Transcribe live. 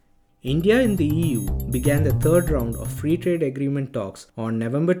India and the EU began the third round of free trade agreement talks on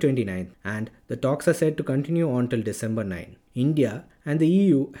November 29, and the talks are set to continue until December 9. India and the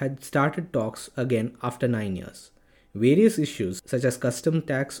EU had started talks again after 9 years. Various issues such as custom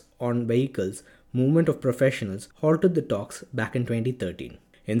tax on vehicles, movement of professionals halted the talks back in 2013.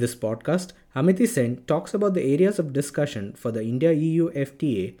 In this podcast, Amity Sen talks about the areas of discussion for the India EU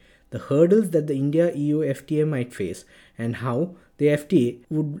FTA, the hurdles that the India EU FTA might face, and how the FTA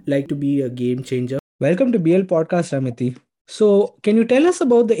would like to be a game changer. Welcome to BL Podcast, Amity. So, can you tell us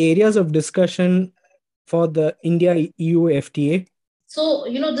about the areas of discussion for the India EU FTA? So,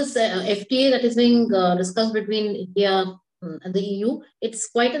 this FTA that is being discussed between India and the EU, it's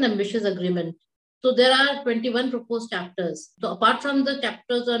quite an ambitious agreement. So, there are 21 proposed chapters. So, apart from the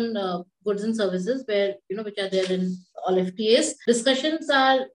chapters on goods and services, which are there in all FTAs,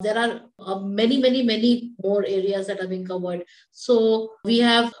 there are many more areas that are being covered. So, we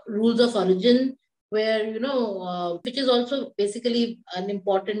have rules of origin, where which is also basically an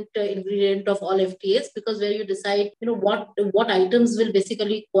important ingredient of all FTAs, because where you decide what items will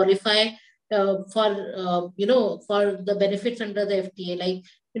basically qualify for the benefits under the FTA, like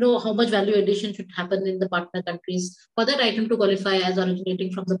how much value addition should happen in the partner countries for that item to qualify as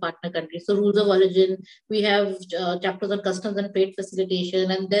originating from the partner countries. So rules of origin, we have chapters on customs and trade facilitation,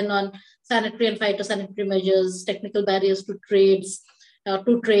 and then on sanitary and phytosanitary measures, technical barriers to trade,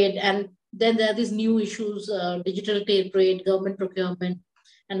 and then there are these new issues, digital trade, government procurement,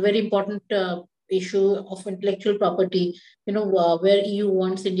 and very important issue of intellectual property, where EU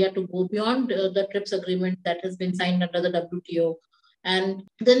wants India to go beyond the TRIPS agreement that has been signed under the WTO. And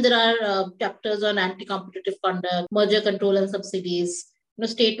then there are chapters on anti-competitive conduct, merger control and subsidies,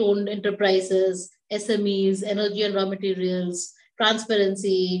 state-owned enterprises, SMEs, energy and raw materials,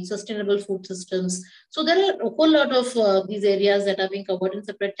 transparency, sustainable food systems. So there are a whole lot of these areas that are being covered in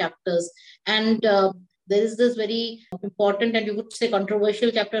separate chapters. And there is this very important and you would say controversial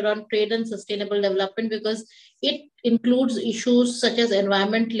chapter on trade and sustainable development, because it includes issues such as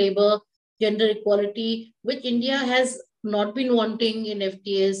environment, labor, gender equality, which India has not been wanting in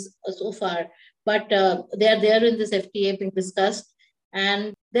FTAs so far, but they are there in this FTA being discussed.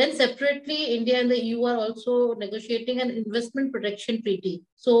 And then separately, India and the EU are also negotiating an investment protection treaty.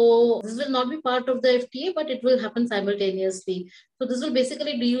 So this will not be part of the FTA, but it will happen simultaneously. So this will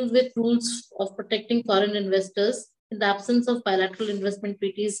basically deal with rules of protecting foreign investors in the absence of bilateral investment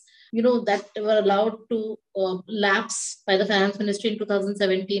treaties, that were allowed to lapse by the finance ministry in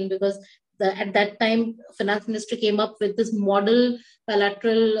 2017, because at that time, finance ministry came up with this model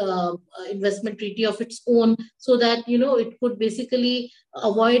bilateral investment treaty of its own, so that it could basically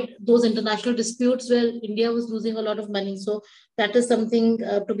avoid those international disputes where India was losing a lot of money. So that is something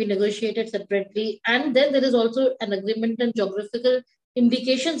to be negotiated separately. And then there is also an agreement on geographical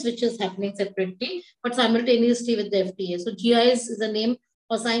indications, which is happening separately, but simultaneously with the FTA. So GIs is a name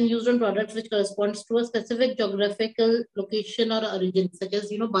or sign used on products which corresponds to a specific geographical location or origin, such as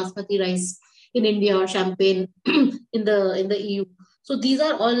basmati rice in India or champagne in the EU. So these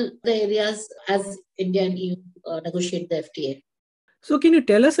are all the areas as India and EU negotiate the FTA. So, can you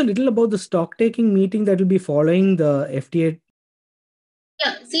tell us a little about the stock taking meeting that will be following the FTA?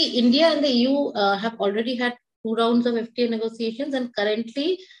 Yeah, see, India and the EU have already had 2 rounds of FTA negotiations, and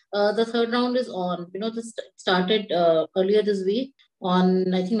currently the third round is on. This started earlier this week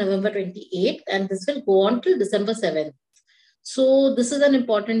on, I think, November 28th, and this will go on till December 7th. So this is an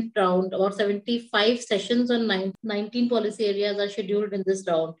important round. About 75 sessions on 19 policy areas are scheduled in this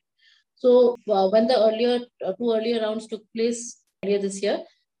round. So when the two earlier rounds took place earlier this year,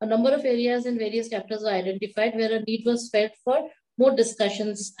 a number of areas in various chapters were identified where a need was felt for more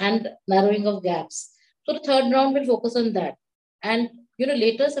discussions and narrowing of gaps. So the third round will focus on that. And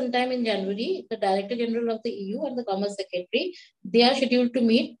later, sometime in January, the Director General of the EU and the Commerce Secretary, they are scheduled to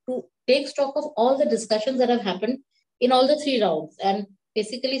meet to take stock of all the discussions that have happened in all the 3 rounds and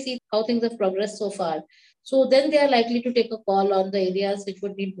basically see how things have progressed so far. So then they are likely to take a call on the areas which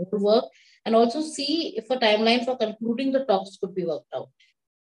would need more work, and also see if a timeline for concluding the talks could be worked out.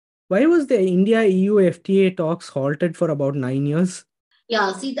 Why was the India EU FTA talks halted for about 9 years?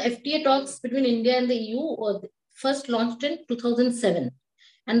 Yeah, see, the FTA talks between India and the EU were first launched in 2007.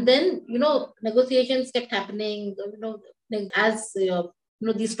 And then, negotiations kept happening, as,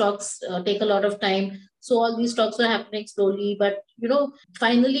 these talks take a lot of time. So all these talks were happening slowly. But,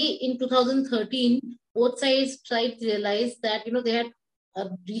 finally in 2013, both sides realized that, they had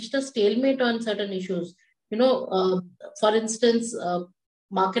reached a stalemate on certain issues. For instance,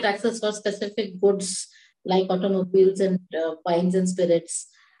 market access for specific goods like automobiles and wines and spirits.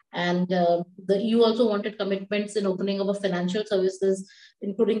 And the EU also wanted commitments in opening up of financial services,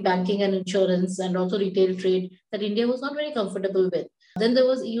 including banking and insurance, and also retail trade, that India was not very comfortable with. Then there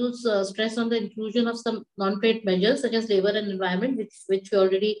was EU's stress on the inclusion of some non-trade measures such as labor and environment, which we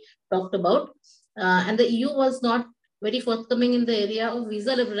already talked about. And the EU was not very forthcoming in the area of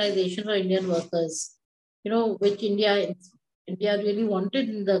visa liberalization for Indian workers, which India really wanted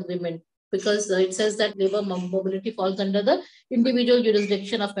in the agreement, because it says that labor mobility falls under the individual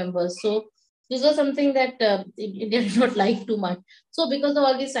jurisdiction of members. So this was something that India did not like too much. So because of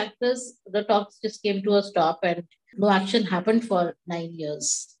all these factors, the talks just came to a stop and no action happened for 9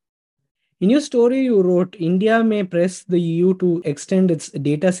 years. In your story, you wrote India may press the EU to extend its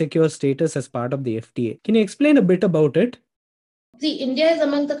data secure status as part of the FTA. Can you explain a bit about it? See, India is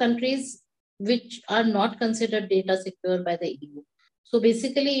among the countries which are not considered data secure by the EU. So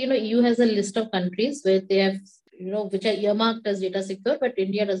basically, EU has a list of countries where they have, which are earmarked as data secure, but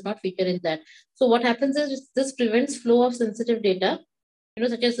India does not feature in that. So what happens is this prevents flow of sensitive data,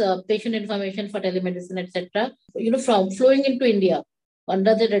 such as patient information for telemedicine, etc., from flowing into India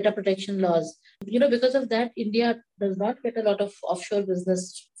under the data protection laws. Because of that, India does not get a lot of offshore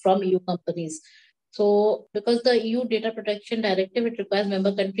business from EU companies. So because the EU Data Protection Directive, it requires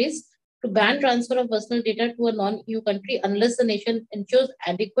member countries to ban transfer of personal data to a non-EU country unless the nation ensures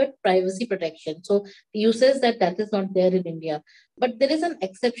adequate privacy protection. So the EU says that that is not there in India. But there is an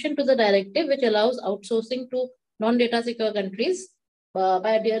exception to the directive which allows outsourcing to non-data secure countries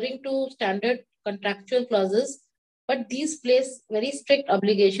by adhering to standard contractual clauses. But these place very strict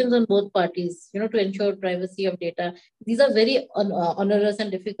obligations on both parties, to ensure privacy of data. These are very onerous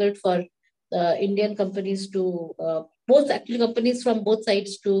and difficult for Indian companies to, both actually companies from both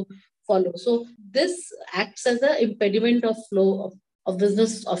sides to follow. So this acts as an impediment of flow of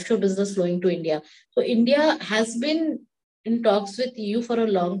business, offshore business flowing to India. So India has been in talks with EU for a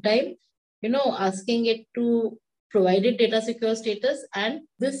long time, asking it to provide it data secure status, and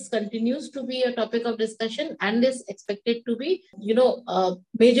this continues to be a topic of discussion and is expected to be,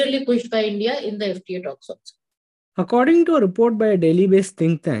 majorly pushed by India in the FTA talks also. According to a report by a Delhi-based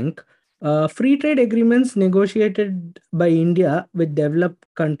think tank, free trade agreements negotiated by India with developed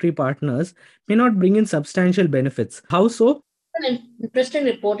country partners may not bring in substantial benefits. How so? An interesting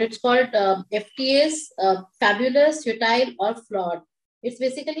report. It's called FTAs, Fabulous, Futile, or Flawed. It's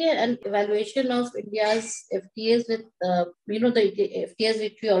basically an evaluation of India's FTAs with, the FTAs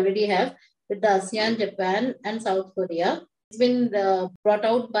which we already have with the ASEAN, Japan, and South Korea. It's been brought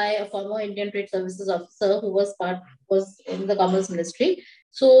out by a former Indian Trade Services officer who was in the Commerce Ministry.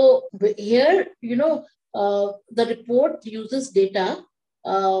 So here, the report uses data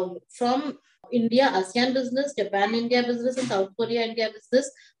from India ASEAN business, Japan India business, and South Korea India business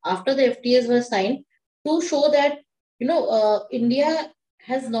after the FTAs were signed to show that India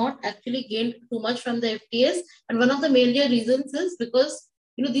has not actually gained too much from the FTAs, and one of the major reasons is because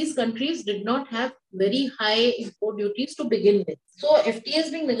these countries did not have very high import duties to begin with. So FTAs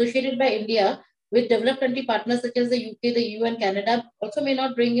being negotiated by India with developed country partners such as the UK, the EU, and Canada also may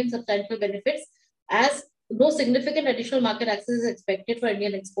not bring in substantial benefits, as no significant additional market access is expected for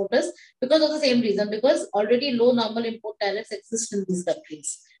Indian exporters because of the same reason, because already low normal import tariffs exist in these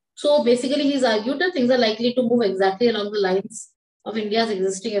countries. So basically, he's argued that things are likely to move exactly along the lines of India's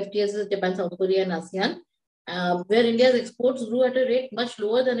existing FTAs with Japan, South Korea, and ASEAN, where India's exports grew at a rate much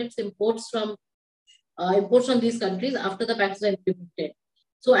lower than its imports from these countries after the pacts were implemented.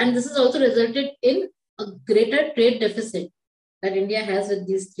 So, and this has also resulted in a greater trade deficit that India has with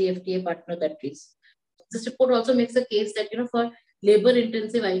these three FTA partner countries. This report also makes a case that, for labor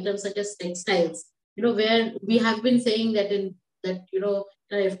intensive items such as textiles, where we have been saying that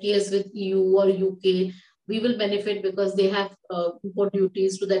FTAs with EU or UK, we will benefit because they have import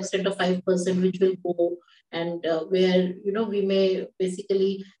duties to the extent of 5%, which will go, and where, we may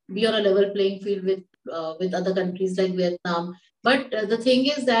basically be on a level playing field with other countries like Vietnam. But the thing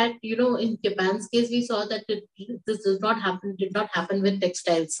is that, in Japan's case, we saw that this did not happen with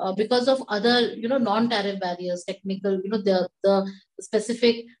textiles because of other, non-tariff barriers, technical, the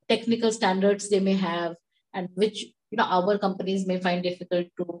specific technical standards they may have, and which, our companies may find difficult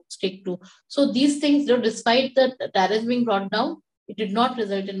to stick to. So these things, despite the tariffs being brought down, it did not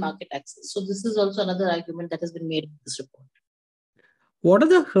result in market access. So this is also another argument that has been made in this report. What are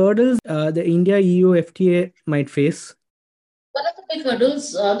the hurdles the India-EU FTA might face? One of the big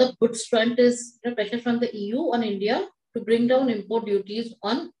hurdles on the goods front is pressure from the EU on India to bring down import duties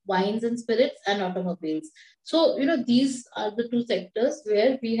on wines and spirits and automobiles. So, these are the two sectors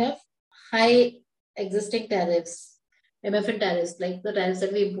where we have high existing tariffs. MFN tariffs, like the tariffs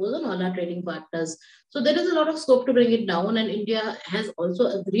that we impose on all our trading partners. So there is a lot of scope to bring it down, and India has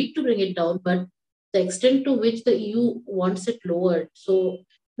also agreed to bring it down, but the extent to which the EU wants it lowered. So,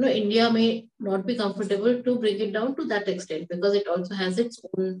 India may not be comfortable to bring it down to that extent because it also has its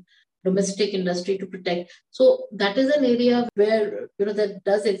own domestic industry to protect. So that is an area where, there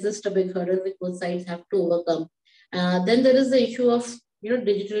does exist a big hurdle which both sides have to overcome. Then there is the issue of,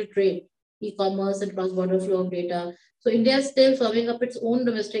 digital trade, e-commerce and cross-border flow of data. So India is still firming up its own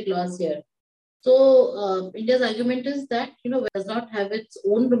domestic laws here. So India's argument is that it does not have its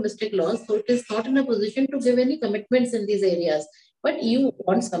own domestic laws, so it is not in a position to give any commitments in these areas. But EU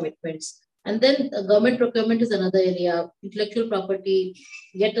wants commitments, and then government procurement is another area, intellectual property,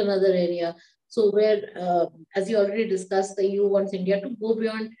 yet another area. So where, as you already discussed, the EU wants India to go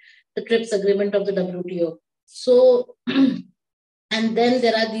beyond the TRIPS agreement of the WTO. So, and then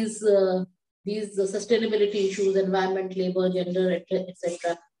there are these sustainability issues, environment, labor, gender,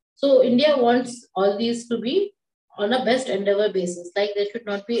 etc. So India wants all these to be on a best endeavor basis. Like there should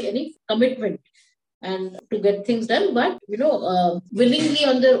not be any commitment and to get things done, but willingly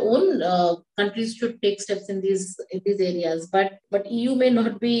on their own, countries should take steps in these areas. But EU may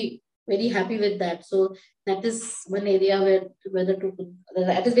not be very happy with that. So that is one area where whether to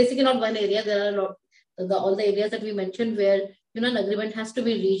that is basically not one area. There are a lot all the areas that we mentioned where an agreement has to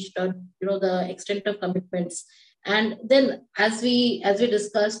be reached on the extent of commitments. And then as we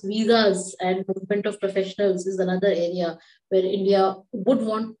discussed, visas and movement of professionals is another area where India would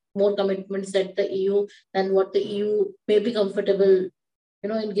want more commitments at the EU than what the EU may be comfortable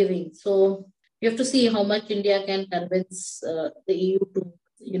in giving. So you have to see how much India can convince the EU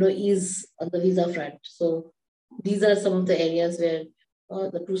to ease on the visa front. So these are some of the areas where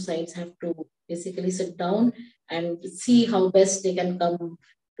the two sides have to basically sit down and see how best they can come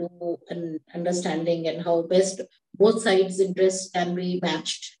to an understanding and how best both sides' interests can be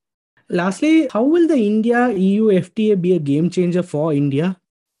matched. Lastly, how will the India EU FTA be a game changer for India?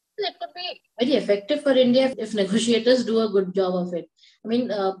 That could be very effective for India if negotiators do a good job of it. I mean,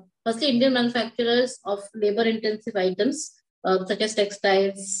 firstly, Indian manufacturers of labor intensive items such as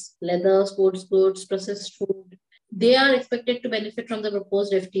textiles, leather, sports goods, processed food, they are expected to benefit from the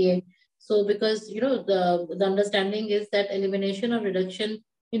proposed FTA. So, because the understanding is that elimination or reduction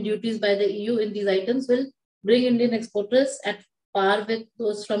in duties by the EU in these items will bring Indian exporters at par with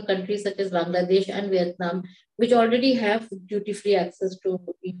those from countries such as Bangladesh and Vietnam, which already have duty-free access to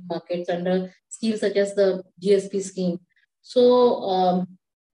markets under schemes such as the GSP scheme. So,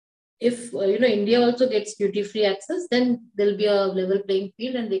 if India also gets duty-free access, then there'll be a level playing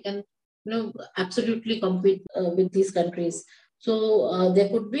field, and they can absolutely compete with these countries. So there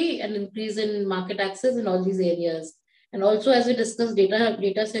could be an increase in market access in all these areas. And also, as we discussed,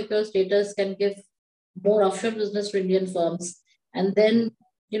 data secure status can give more offshore business to Indian firms. And then,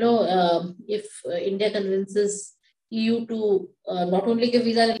 if India convinces EU to not only give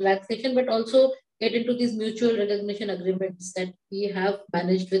visa relaxation, but also get into these mutual recognition agreements that we have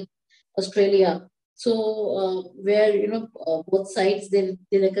managed with Australia. So, where both sides they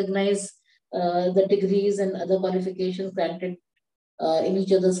recognize the degrees and other qualifications granted in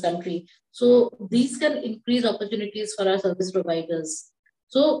each other's country. So these can increase opportunities for our service providers.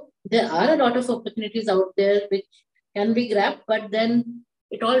 So there are a lot of opportunities out there which can be grabbed, but then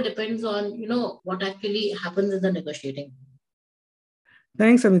it all depends on what actually happens in the negotiating.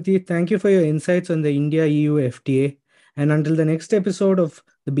 Thanks, Amity. Thank you for your insights on the India EU FTA. And until the next episode of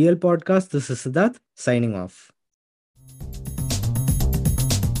the BL podcast, this is Siddharth signing off.